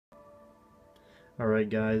Alright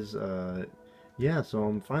guys, yeah, so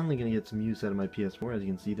I'm finally going to get some use out of my PS4. As you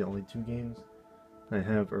can see, the only two games I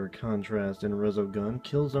have are Contrast and Resogun.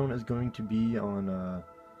 Killzone is going to be on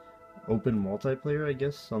open multiplayer, I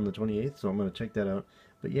guess, on the 28th, so I'm going to check that out.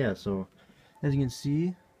 But yeah, so as you can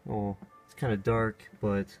see, well, it's kind of dark,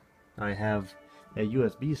 but I have a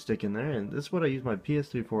USB stick in there, and this is what I use my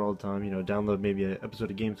PS3 for all the time, you know, download maybe an episode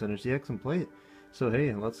of Game Center CX and play it. So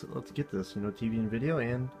hey, let's get this, you know, TV and video,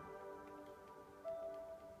 and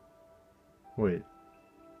wait.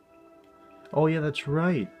 Oh yeah, that's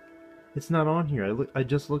right. It's not on here. I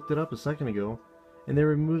just looked it up a second ago, and they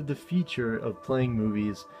removed the feature of playing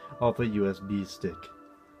movies off a USB stick.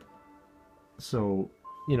 So,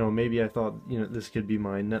 you know, maybe I thought, you know, this could be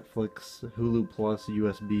my Netflix, Hulu Plus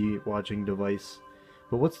USB watching device.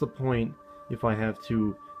 But what's the point if I have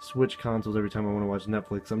to switch consoles every time I want to watch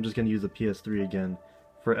Netflix? I'm just going to use the PS3 again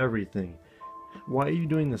for everything. Why are you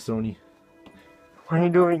doing this, Sony? Why are you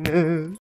doing this?